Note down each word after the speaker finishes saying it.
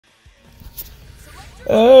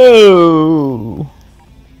Oh.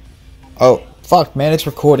 Oh, fuck, man, it's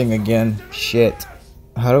recording again. Shit.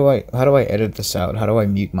 How do I edit this out? How do I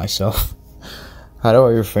mute myself? How do I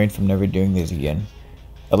refrain from never doing this again?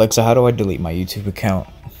 Alexa, how do I delete my YouTube account?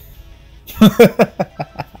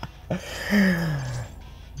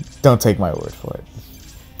 Don't take my word for it.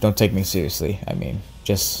 Don't take me seriously. I mean,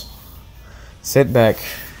 just sit back,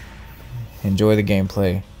 enjoy the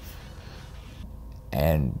gameplay,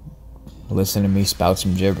 and listen to me spout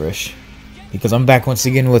some gibberish. Because I'm back once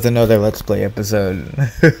again with another Let's Play episode.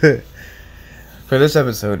 For this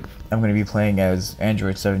episode, I'm going to be playing as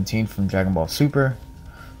Android 17 from Dragon Ball Super,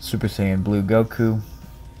 Super Saiyan Blue Goku,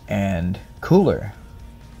 and Cooler.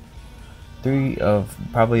 3 of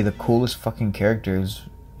probably the coolest fucking characters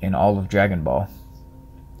in all of Dragon Ball.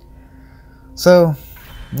 So,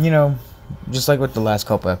 you know, just like with the last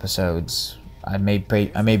couple episodes, I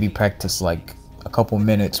maybe practice like a couple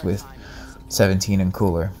minutes with 17 and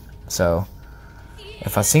Cooler. So,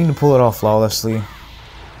 if I seem to pull it off flawlessly,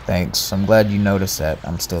 thanks. I'm glad you noticed that.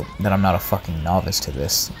 I'm not a fucking novice to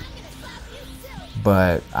this.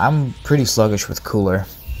 But I'm pretty sluggish with Cooler,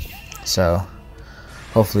 so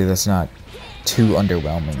hopefully that's not too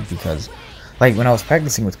underwhelming. Because, like, when I was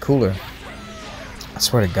practicing with Cooler, I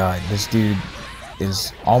swear to God, this dude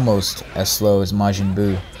is almost as slow as Majin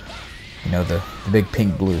Buu. You know, the big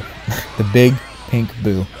pink blue. The big pink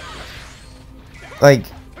boo. Like,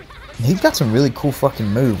 he's got some really cool fucking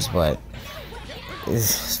moves, but it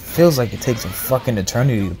feels like it takes a fucking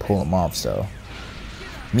eternity to pull him off, so.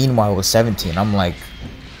 Meanwhile, with 17, I'm like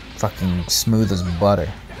fucking smooth as butter.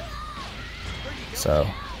 So,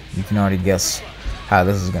 you can already guess how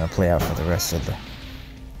this is gonna play out for the rest of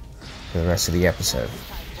the episode.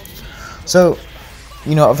 So,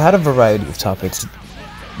 you know, I've had a variety of topics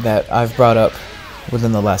that I've brought up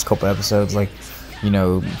within the last couple episodes, like, you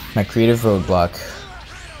know, my creative roadblock,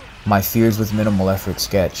 my fears with minimal effort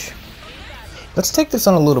sketch. Let's take this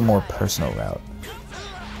on a little more personal route.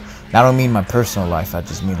 Now, I don't mean my personal life, I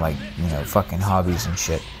just mean, like, you know, fucking hobbies and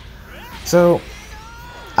shit. So,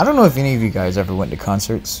 I don't know if any of you guys ever went to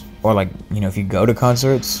concerts, or, like, you know, if you go to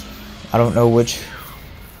concerts. I don't know which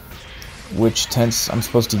tense I'm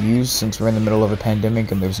supposed to use, since we're in the middle of a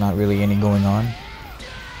pandemic and there's not really any going on.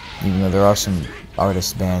 Even though there are some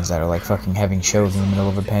artist bands that are, like, fucking having shows in the middle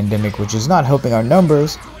of a pandemic, which is not helping our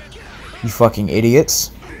numbers, you fucking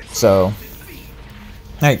idiots. So,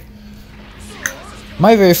 hey,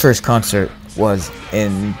 my very first concert was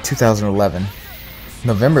in 2011,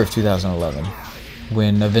 November of 2011,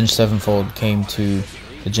 when Avenged Sevenfold came to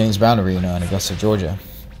the James Brown Arena in Augusta, Georgia.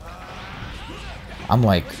 I'm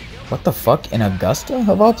like, what the fuck, in Augusta,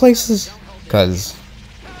 of all places? Because,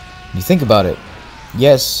 you think about it,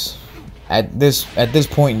 yes, at this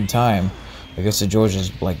point in time, Augusta,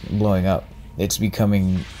 Georgia's like blowing up. It's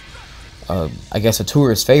becoming, I guess, a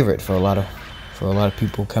tourist favorite for a lot of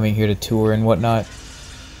people coming here to tour and whatnot.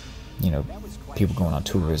 You know, people going on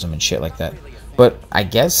tourism and shit like that. But I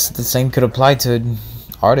guess the same could apply to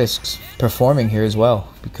artists performing here as well,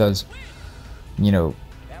 because, you know,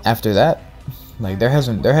 after that, like, there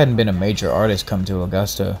hadn't been a major artist come to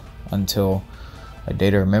Augusta until A Day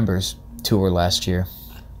to Remember's tour last year.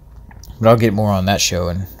 But I'll get more on that show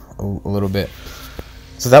in a little bit.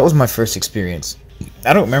 So that was my first experience.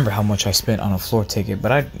 I don't remember how much I spent on a floor ticket,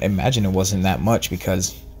 but I imagine it wasn't that much,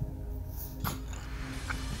 because,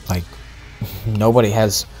 like, nobody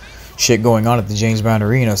has shit going on at the James Brown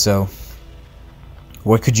Arena, so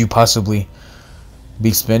what could you possibly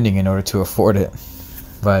be spending in order to afford it?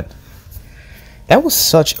 But that was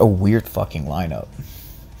such a weird fucking lineup,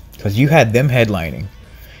 because you had them headlining,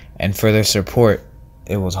 and for their support,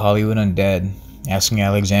 it was Hollywood Undead, Asking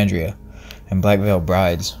Alexandria, and Black Veil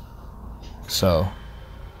Brides. So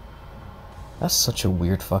that's such a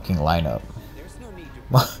weird fucking lineup.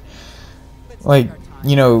 Like,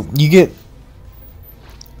 you know, you get,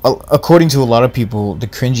 according to a lot of people, the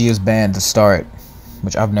cringiest band to start,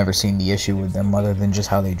 which I've never seen the issue with them other than just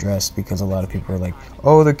how they dress, because a lot of people are like,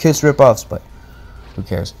 oh, they're Kiss ripoffs, but who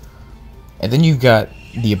cares? And then you've got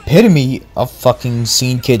the epitome of fucking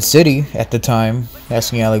Scene Kid City at the time,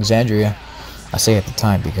 Asking Alexandria. I say at the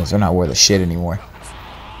time because they're not worth a shit anymore.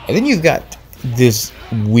 And then you've got this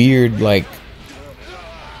weird, like,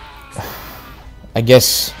 I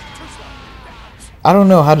guess, I don't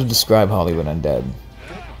know how to describe Hollywood Undead,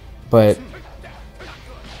 but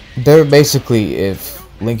they're basically if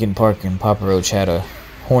Linkin Park and Papa Roach had a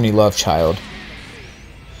horny love child.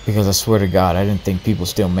 Because I swear to God, I didn't think people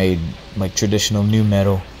still made, like, traditional nu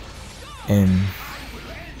metal in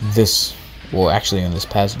this, well, actually in this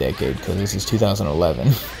past decade, because this is 2011,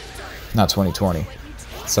 not 2020.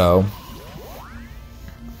 So,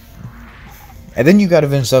 And then you got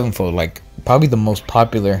Avenged Sevenfold, like probably the most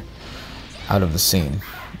popular out of the scene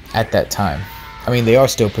at that time. I mean, they are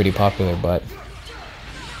still pretty popular, but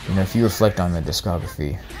you know, if you reflect on their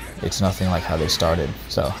discography, it's nothing like how they started.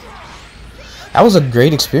 So that was a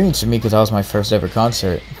great experience for me because that was my first ever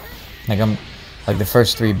concert. Like the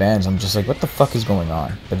first 3 bands, I'm just like, what the fuck is going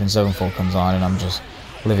on? But then Sevenfold comes on, and I'm just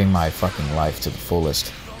living my fucking life to the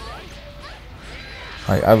fullest.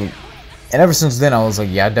 Like and ever since then, I was like,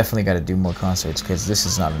 yeah, I definitely got to do more concerts because this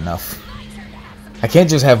is not enough. I can't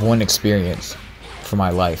just have one experience for my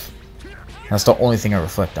life. That's the only thing I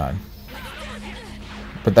reflect on.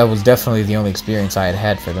 But that was definitely the only experience I had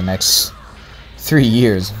had for the next 3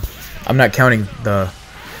 years. I'm not counting the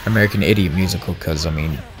American Idiot musical because, I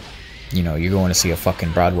mean, you know, you're going to see a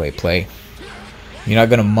fucking Broadway play. You're not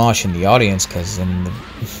going to mosh in the audience because then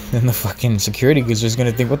the fucking security is just going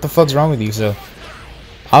to think, what the fuck's wrong with you? So,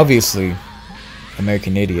 obviously,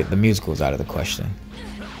 American Idiot, the musical, is out of the question.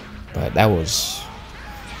 But that was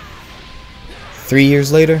 3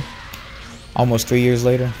 years later. Almost 3 years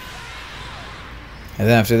later. And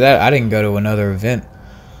then after that, I didn't go to another event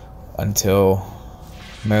until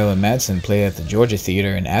Marilyn Manson played at the Georgia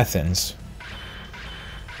Theater in Athens.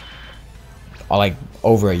 Like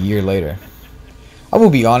over a year later. I will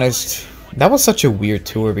be honest, that was such a weird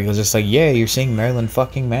tour because it's like, yeah, you're seeing Marilyn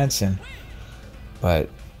fucking Manson, but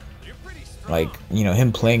like, you know,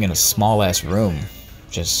 him playing in a small ass room,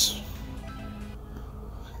 just,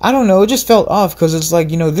 I don't know, it just felt off because it's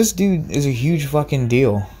like, you know, this dude is a huge fucking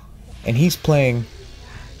deal and he's playing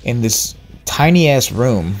in this tiny ass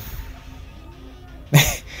room.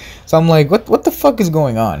 So I'm like, what the fuck is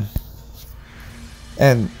going on?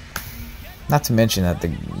 And not to mention that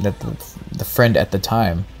the friend at the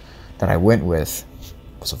time that I went with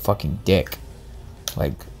was a fucking dick.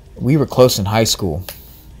 Like, we were close in high school,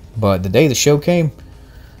 but the day the show came,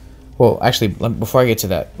 well, actually, before I get to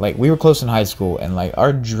that, like, we were close in high school, and like,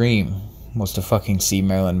 our dream was to fucking see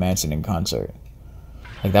Marilyn Manson in concert.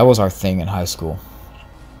 Like, that was our thing in high school.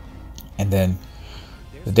 And then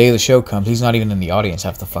the day the show comes, he's not even in the audience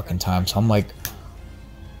half the fucking time. So I'm like,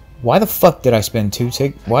 why the fuck did I spend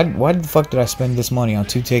why the fuck did I spend this money on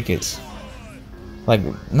 2 tickets? Like,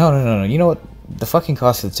 no. You know what? The fucking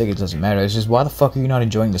cost of the tickets doesn't matter. It's just, why the fuck are you not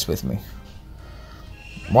enjoying this with me?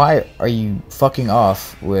 Why are you fucking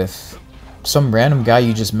off with some random guy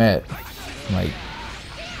you just met? Like,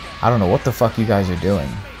 I don't know what the fuck you guys are doing.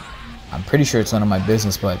 I'm pretty sure it's none of my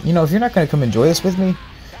business, but, you know, if you're not gonna come enjoy this with me,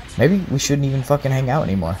 maybe we shouldn't even fucking hang out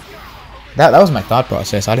anymore. That was my thought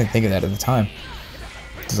process. I didn't think of that at the time.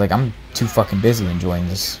 It's like, I'm too fucking busy enjoying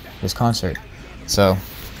this concert. So,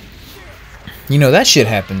 you know, that shit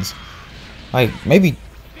happens. Like, maybe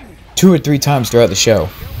 2 or 3 times throughout the show,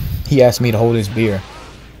 he asked me to hold his beer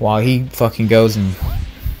while he fucking goes and,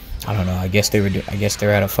 I don't know, I guess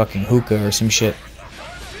they're at a fucking hookah or some shit.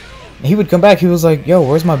 And he would come back, he was like, yo,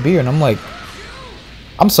 where's my beer? And I'm like,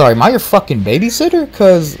 I'm sorry, am I your fucking babysitter?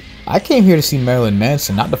 Cause I came here to see Marilyn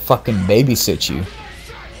Manson, not to fucking babysit you.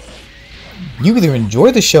 You either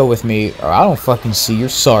enjoy the show with me, or I don't fucking see your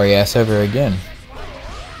sorry ass ever again.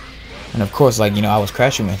 And of course, like, you know, I was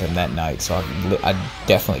crashing with him that night, so I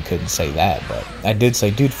definitely couldn't say that, but I did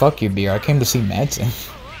say, dude, fuck your beer, I came to see Manson.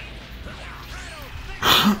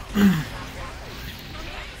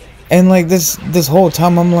 And like, this whole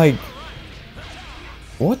time, I'm like,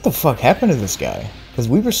 what the fuck happened to this guy? Because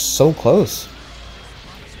we were so close.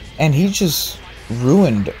 And he just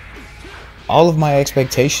ruined all of my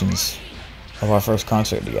expectations of our first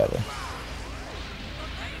concert together.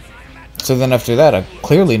 So then after that, I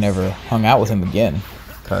clearly never hung out with him again.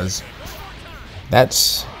 Because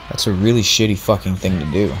that's a really shitty fucking thing to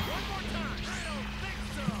do.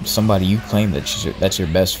 Somebody you claim that's your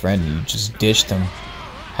best friend, and you just ditched them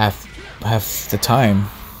half the time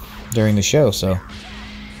during the show. So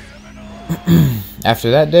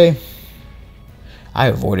after that day, I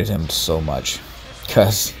avoided him so much,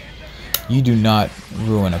 because you do not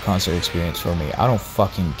ruin a concert experience for me. I don't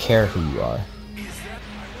fucking care who you are.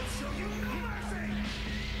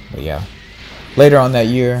 But yeah, later on that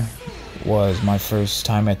year was my first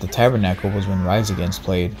time at the Tabernacle, was when Rise Against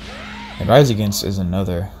played. And Rise Against is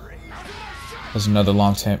another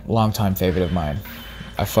long time favorite of mine.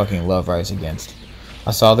 I fucking love Rise Against.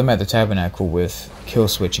 I saw them at the Tabernacle with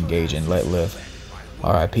Killswitch Engage and Let Live.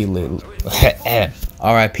 R.I.P.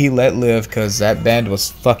 Let Live, because that band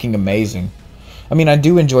was fucking amazing. I mean, I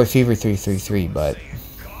do enjoy Fever 333, but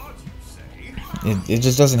it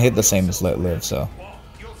just doesn't hit the same as Let Live, so.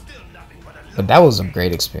 But that was a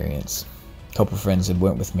great experience. A couple friends that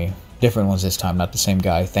went with me. Different ones this time, not the same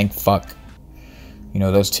guy. Thank fuck. You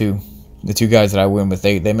know, those two the two guys that I went with,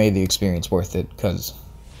 they made the experience worth it, because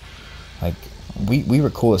like we were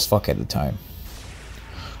cool as fuck at the time.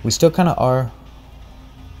 We still kind of are,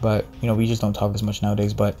 but you know, we just don't talk as much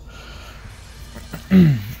nowadays. But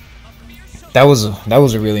that was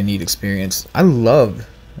a really neat experience. I loved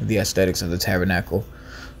the aesthetics of the tabernacle.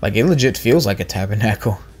 Like, it legit feels like a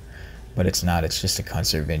tabernacle, but it's not. It's just a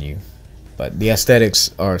concert venue. But the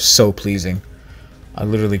aesthetics are so pleasing. I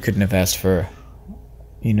literally couldn't have asked for,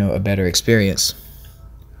 you know, a better experience.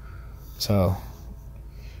 So,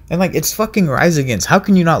 and like, it's fucking Rise Against. How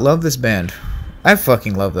can you not love this band? I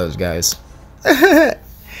fucking love those guys.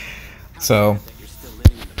 So,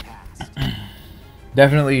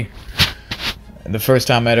 definitely the first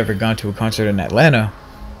time I'd ever gone to a concert in Atlanta.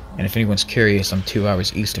 And if anyone's curious, I'm 2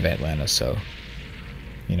 hours east of Atlanta. So,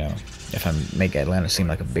 you know, if I make Atlanta seem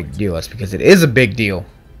like a big deal, that's because it is a big deal.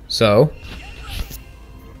 So,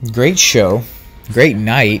 great show, great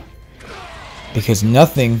night, because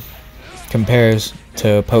nothing compares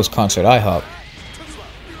to post-concert IHOP.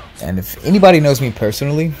 And if anybody knows me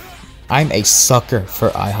personally, I'm a sucker for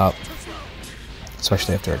IHOP,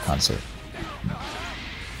 especially after a concert.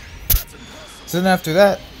 So then after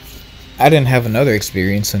that, I didn't have another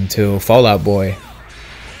experience until Fall Out Boy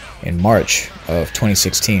in March of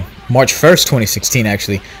 2016. March 1st, 2016,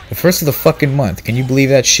 actually. The first of the fucking month. Can you believe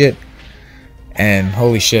that shit? And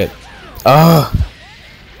holy shit.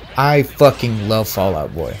 I fucking love Fall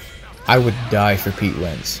Out Boy. I would die for Pete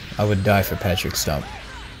Wentz. I would die for Patrick Stump.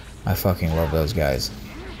 I fucking love those guys.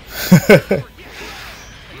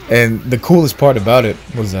 And the coolest part about it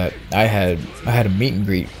was that I had a meet and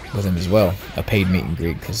greet with him as well. A paid meet and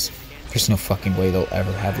greet, because there's no fucking way they'll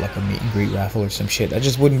ever have like a meet and greet raffle or some shit. That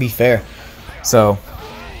just wouldn't be fair. So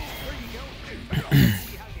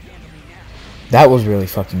that was really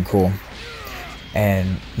fucking cool.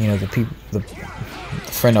 And you know, the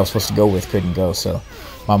friend I was supposed to go with couldn't go, so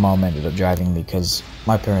my mom ended up driving me, because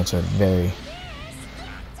my parents are very,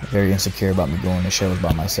 very insecure about me going to shows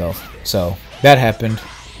by myself. So that happened.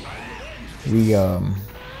 We and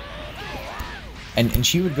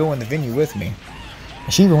she would go in the venue with me.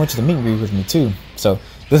 She even went to the meet and greet with me too. So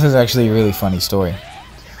this is actually a really funny story.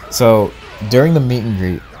 So during the meet and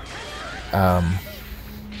greet,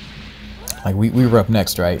 like we were up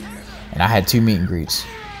next, right? And I had 2 meet and greets,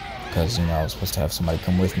 because you know, I was supposed to have somebody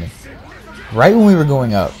come with me. Right when we were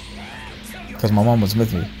going up, because my mom was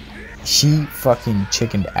with me, she fucking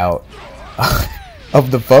chickened out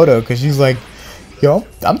of the photo, because she's like, yo,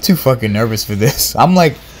 I'm too fucking nervous for this. I'm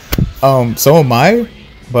like, so am I,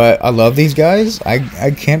 but I love these guys.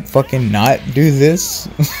 I can't fucking not do this.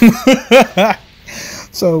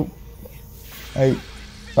 So,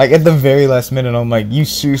 like at the very last minute, I'm like, you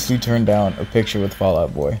seriously turned down a picture with Fall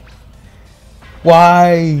Out Boy?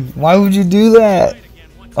 Why? Why would you do that?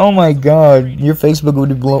 Oh my god, your Facebook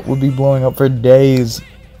would be blowing up for days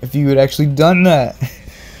if you had actually done that.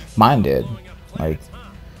 Mine did. Like,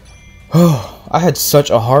 oh, I had such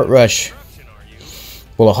a heart rush.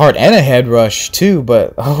 Well, a heart and a head rush too,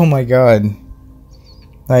 but oh my god.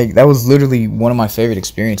 Like, that was literally one of my favorite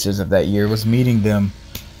experiences of that year, was meeting them,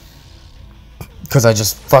 because I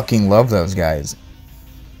just fucking love those guys.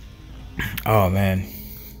 Oh man.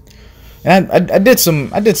 And I did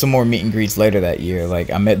some more meet and greets later that year.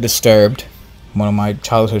 Like, I met Disturbed, one of my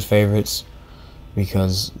childhood favorites,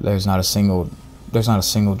 because there's not a single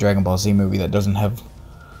Dragon Ball Z movie that doesn't have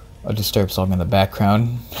a Disturbed song in the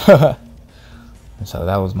background. So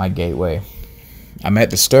that was my gateway. I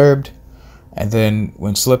met Disturbed, and then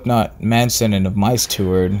when Slipknot, Manson, and Of Mice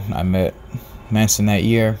toured, I met Manson that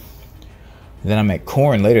year. Then I met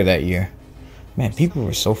Korn later that year. Man, people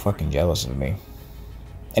were so fucking jealous of me.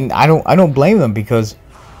 And I don't blame them, because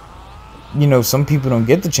you know, some people don't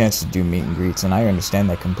get the chance to do meet and greets, and I understand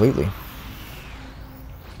that completely.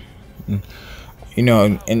 You know,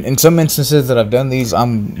 in some instances that I've done these,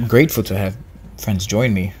 I'm grateful to have friends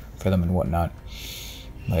join me for them and whatnot.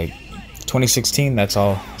 Like 2016, that's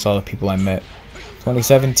all the people I met.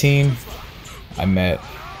 2017, I met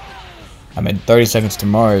 30 Seconds to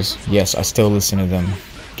Mars. Yes, I still listen to them.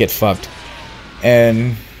 Get Fucked.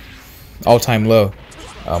 And All Time Low.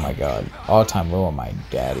 Oh my god, All Time Low are my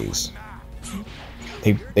daddies.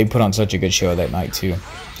 They put on such a good show that night too.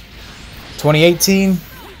 2018, I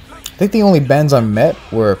think the only bands I met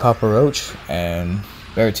were Papa Roach and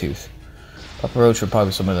Beartooth. Papa Roach were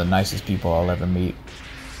probably some of the nicest people I'll ever meet.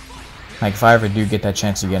 Like, if I ever do get that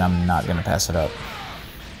chance again, I'm not gonna pass it up.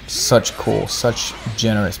 Such cool, such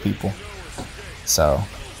generous people. So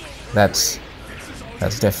that's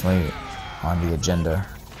definitely on the agenda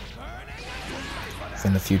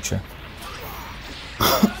in the future.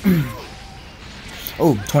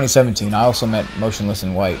 Oh, 2017. I also met Motionless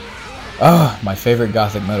in White. Ah, my favorite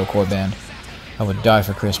gothic metalcore band. I would die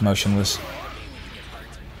for Chris Motionless.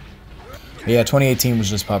 But yeah, 2018 was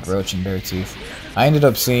just Papa Roach and Beartooth. I ended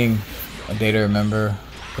up seeing A Day to Remember,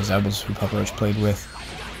 because that was who Papa Roach played with.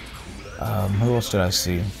 Who else did I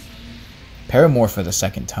see? Paramore for the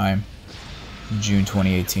second time. June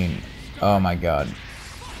 2018. Oh my god.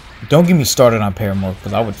 Don't get me started on Paramore,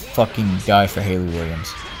 because I would fucking die for Hayley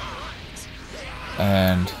Williams.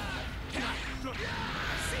 And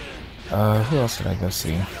who else did I go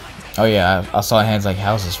see? Oh yeah, I saw Hands Like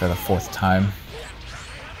Houses for the 4th time.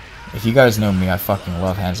 If you guys know me, I fucking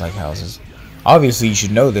love Hands Like Houses. Obviously, you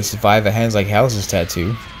should know this if I have a Hands Like Houses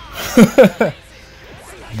tattoo.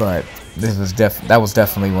 But that was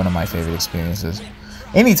definitely one of my favorite experiences.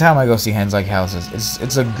 Anytime I go see Hands Like Houses,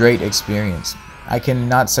 it's a great experience. I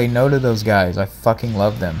cannot say no to those guys. I fucking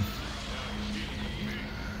love them.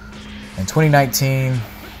 In 2019,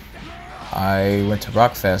 I went to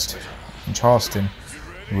Rockfest in Charleston,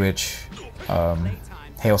 which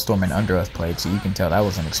Hailstorm and Under Oath played, so you can tell that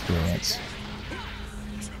was an experience.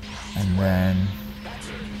 And then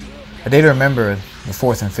A Day to Remember, the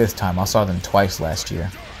 4th and 5th time, I saw them twice last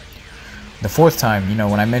year. The 4th time, you know,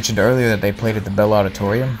 when I mentioned earlier that they played at the Bell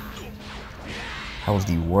Auditorium, that was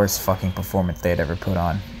the worst fucking performance they had ever put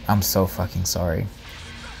on. I'm so fucking sorry.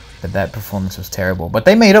 But that performance was terrible. But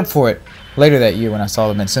they made up for it later that year when I saw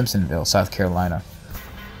them in Simpsonville, South Carolina.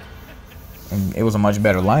 And it was a much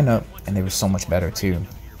better lineup, and they were so much better too.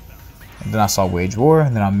 And then I saw Wage War,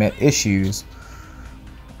 and then I met Issues.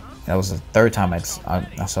 That was the 3rd time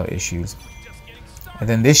I saw Issues. And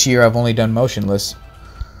then this year I've only done Motionless,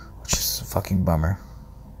 which is a fucking bummer,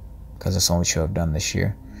 because it's the only show I've done this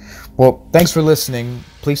year. Well, thanks for listening.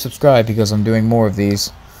 Please subscribe because I'm doing more of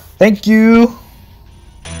these. Thank you!